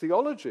lot of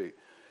theology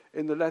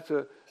in the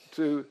letter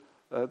to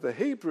the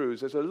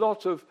Hebrews. There's a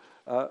lot of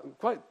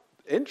quite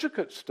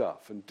intricate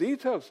stuff and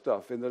detailed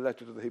stuff in the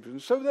letter to the Hebrews,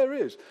 and so there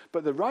is.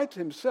 But the writer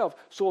himself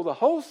saw the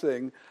whole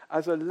thing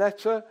as a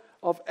letter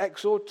of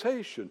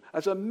exhortation,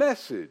 as a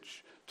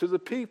message to the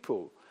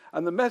people.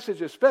 And the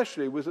message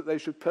especially was that they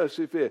should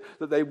persevere,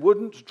 that they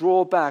wouldn't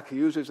draw back. He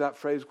uses that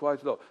phrase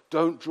quite a lot.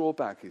 Don't draw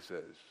back, he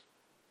says.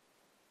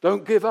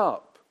 Don't give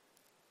up.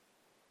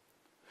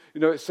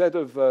 You know, it's said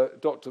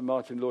of Dr.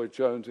 Martin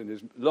Lloyd-Jones in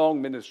his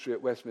long ministry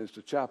at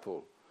Westminster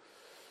Chapel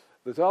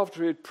that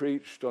after he had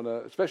preached,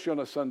 especially on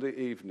a Sunday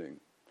evening,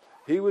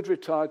 he would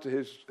retire to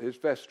his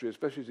vestry,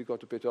 especially as he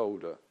got a bit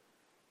older.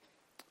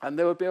 And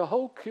there would be a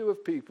whole queue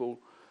of people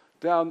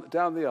down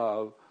the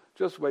aisle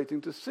just waiting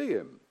to see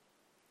him.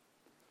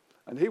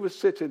 And he would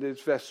sit in his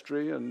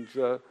vestry, and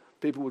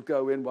people would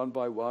go in one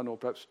by one, or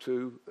perhaps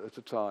two at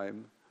a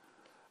time,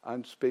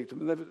 and speak to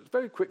them. And they would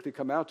very quickly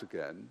come out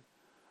again.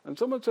 And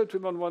someone said to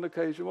him on one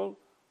occasion, well,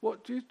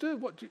 what do you do?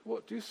 What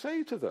do you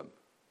say to them?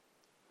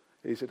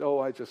 He said,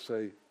 I just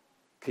say,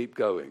 keep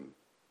going.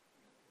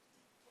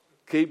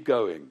 Keep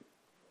going.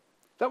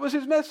 That was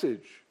his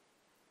message.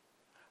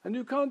 And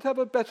you can't have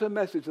a better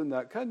message than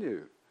that, can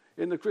you,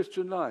 in the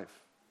Christian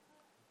life?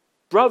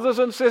 Brothers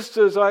and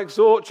sisters, I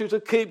exhort you to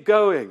keep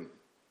going.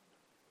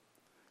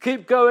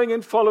 Keep going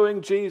in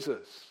following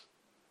Jesus.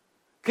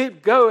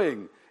 Keep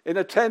going in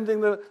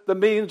attending the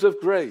means of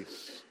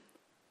grace.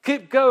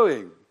 Keep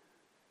going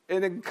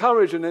in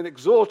encouraging and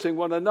exhorting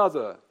one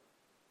another.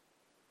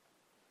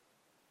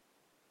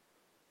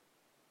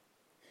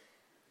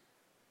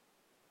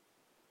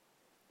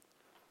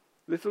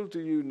 Little do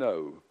you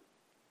know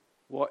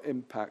what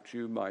impact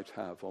you might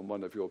have on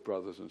one of your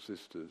brothers and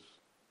sisters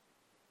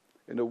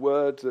in a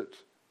word that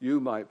you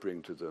might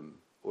bring to them,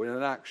 or in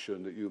an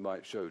action that you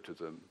might show to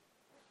them.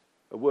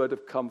 A word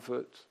of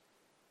comfort,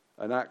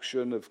 an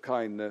action of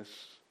kindness,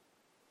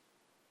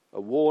 a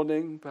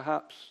warning,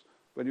 perhaps,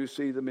 when you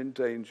see them in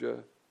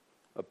danger,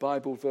 a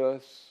Bible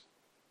verse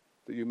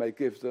that you may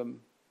give them,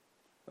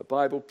 a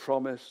Bible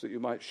promise that you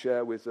might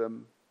share with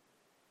them.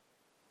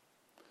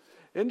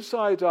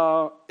 Inside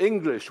our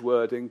English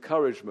word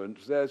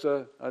encouragement, there's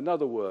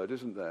another word,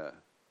 isn't there?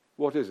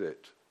 What is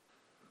it?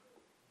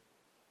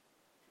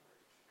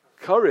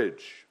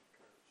 Courage.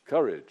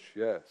 Courage,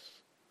 yes.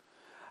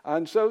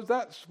 And so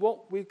that's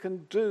what we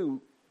can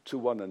do to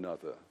one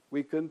another.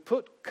 We can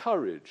put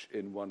courage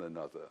in one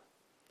another.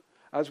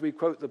 As we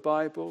quote the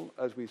Bible,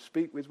 as we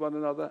speak with one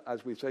another,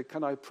 as we say,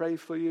 can I pray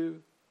for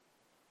you?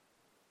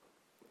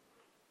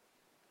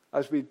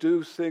 As we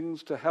do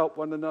things to help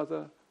one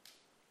another,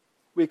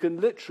 we can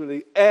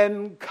literally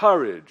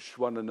encourage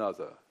one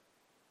another.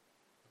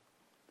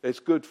 It's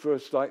good for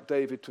us, like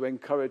David, to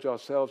encourage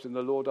ourselves in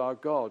the Lord our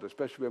God,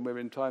 especially when we're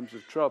in times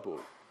of trouble.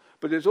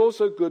 But it's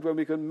also good when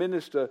we can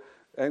minister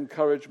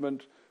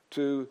encouragement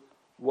to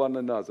one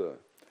another.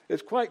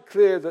 It's quite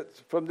clear that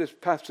from this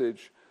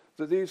passage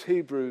that these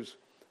Hebrews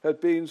had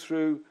been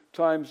through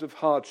times of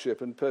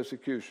hardship and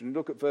persecution.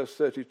 Look at verse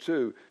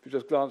 32. If you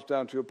just glance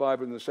down to your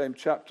Bible in the same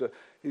chapter,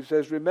 he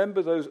says,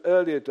 remember those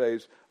earlier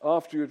days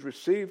after you had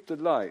received the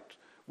light,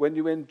 when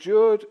you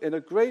endured in a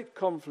great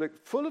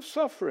conflict full of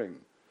suffering.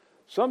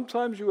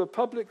 Sometimes you were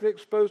publicly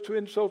exposed to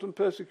insult and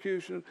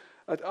persecution.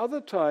 At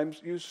other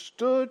times you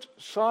stood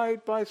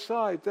side by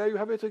side. There you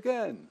have it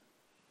again.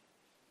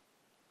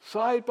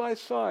 Side by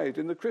side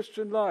in the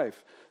Christian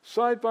life,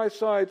 side by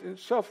side in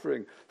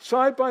suffering,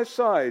 side by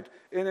side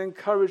in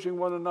encouraging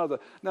one another.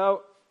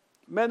 Now,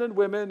 men and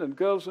women and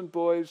girls and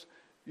boys,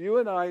 you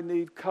and I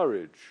need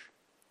courage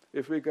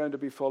if we're going to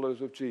be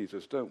followers of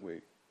Jesus, don't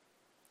we?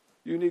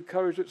 You need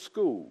courage at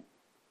school.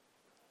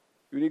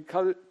 You need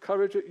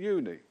courage at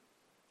uni.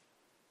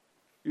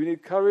 You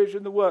need courage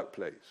in the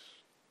workplace.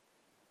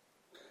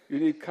 You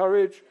need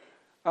courage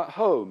at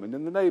home and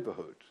in the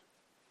neighborhood.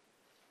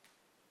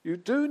 You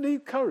do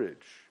need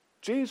courage.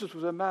 Jesus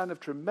was a man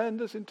of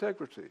tremendous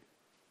integrity,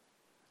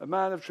 a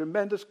man of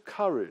tremendous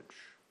courage,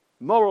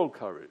 moral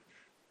courage.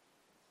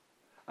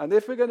 And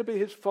if we're going to be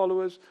his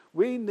followers,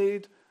 we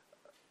need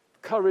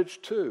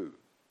courage too.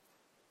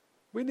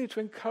 We need to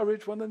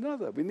encourage one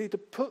another. We need to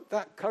put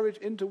that courage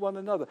into one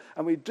another.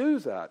 And we do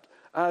that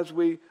as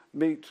we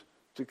meet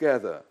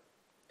together.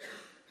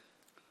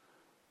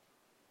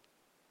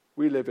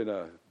 We live in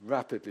a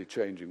rapidly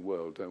changing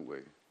world, don't we?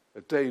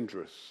 A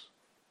dangerous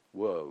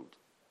world.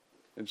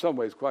 In some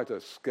ways, quite a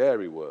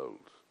scary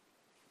world.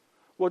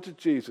 What did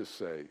Jesus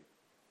say?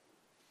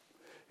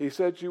 He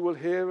said, you will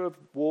hear of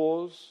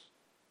wars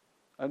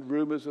and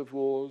rumors of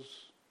wars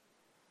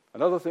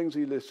and other things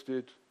he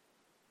listed.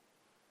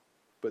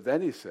 But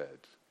then he said,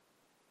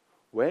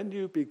 when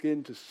you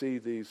begin to see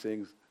these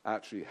things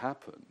actually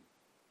happen,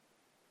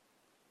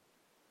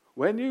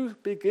 when you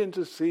begin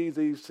to see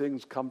these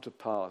things come to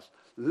pass,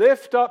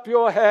 lift up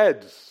your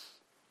heads.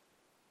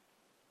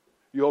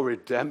 Your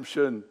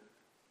redemption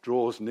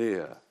draws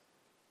near.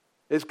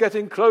 It's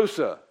getting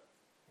closer.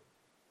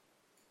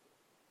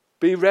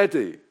 Be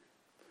ready.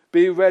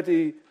 Be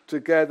ready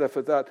together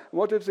for that.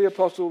 What did the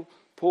Apostle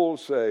Paul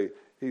say?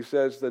 He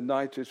says, the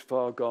night is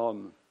far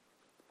gone.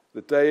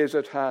 The day is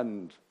at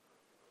hand.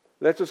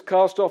 Let us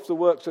cast off the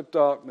works of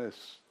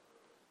darkness.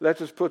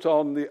 Let us put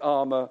on the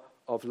armor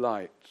of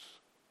light.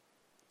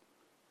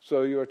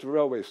 So you're at a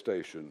railway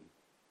station.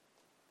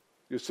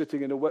 You're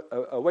sitting in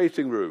a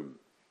waiting room.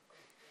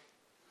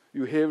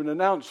 You hear an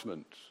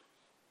announcement.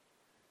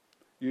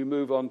 You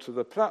move onto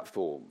the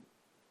platform.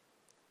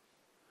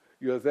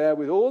 You're there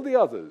with all the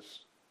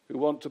others who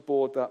want to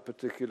board that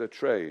particular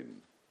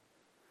train.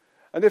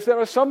 And if there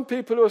are some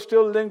people who are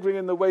still lingering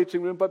in the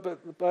waiting room,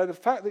 but by the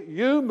fact that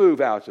you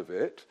move out of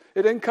it,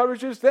 it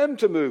encourages them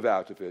to move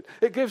out of it.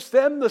 It gives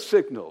them the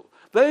signal.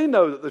 They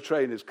know that the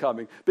train is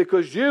coming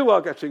because you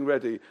are getting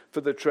ready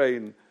for the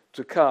train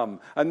to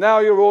come. And now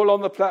you're all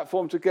on the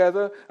platform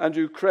together and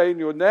you crane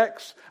your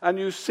necks and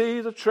you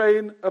see the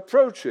train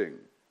approaching.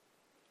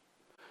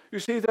 You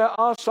see, there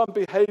are some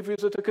behaviors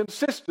that are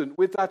consistent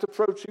with that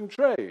approaching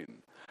train.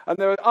 And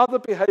there are other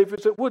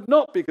behaviors that would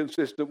not be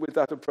consistent with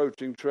that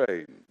approaching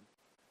train.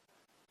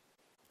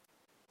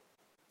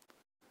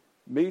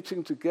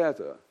 Meeting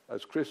together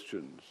as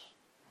Christians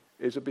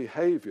is a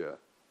behavior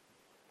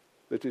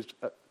that is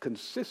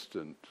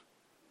consistent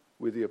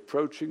with the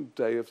approaching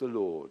day of the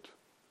Lord.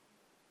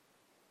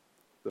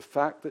 The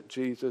fact that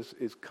Jesus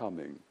is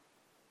coming.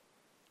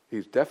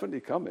 He's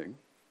definitely coming.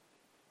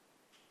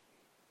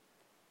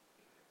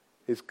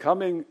 His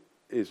coming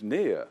is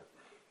near.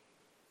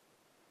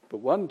 But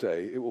one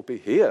day it will be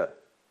here.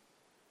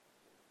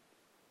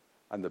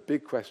 And the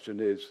big question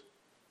is,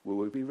 will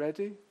we be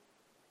ready?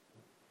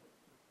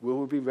 Will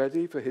we be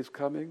ready for his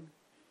coming?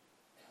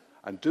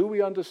 And do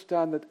we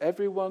understand that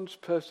everyone's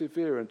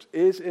perseverance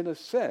is, in a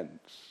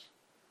sense,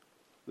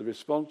 the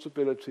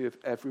responsibility of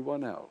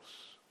everyone else?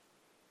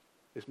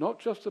 It's not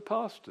just the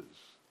pastors.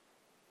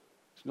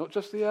 It's not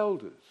just the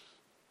elders.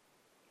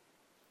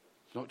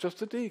 It's not just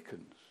the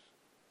deacons.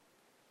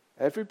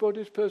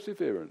 Everybody's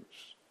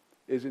perseverance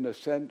is, in a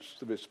sense,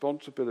 the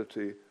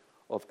responsibility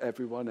of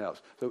everyone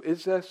else. So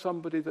is there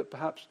somebody that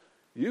perhaps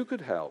you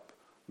could help?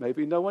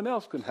 Maybe no one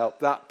else can help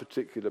that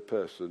particular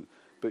person,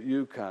 but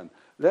you can.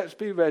 Let's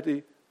be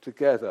ready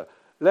together.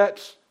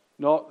 Let's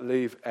not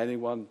leave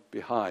anyone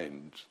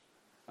behind.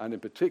 And in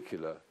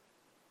particular,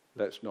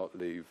 let's not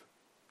leave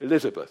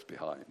Elizabeth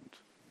behind.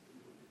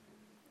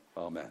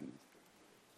 Amen.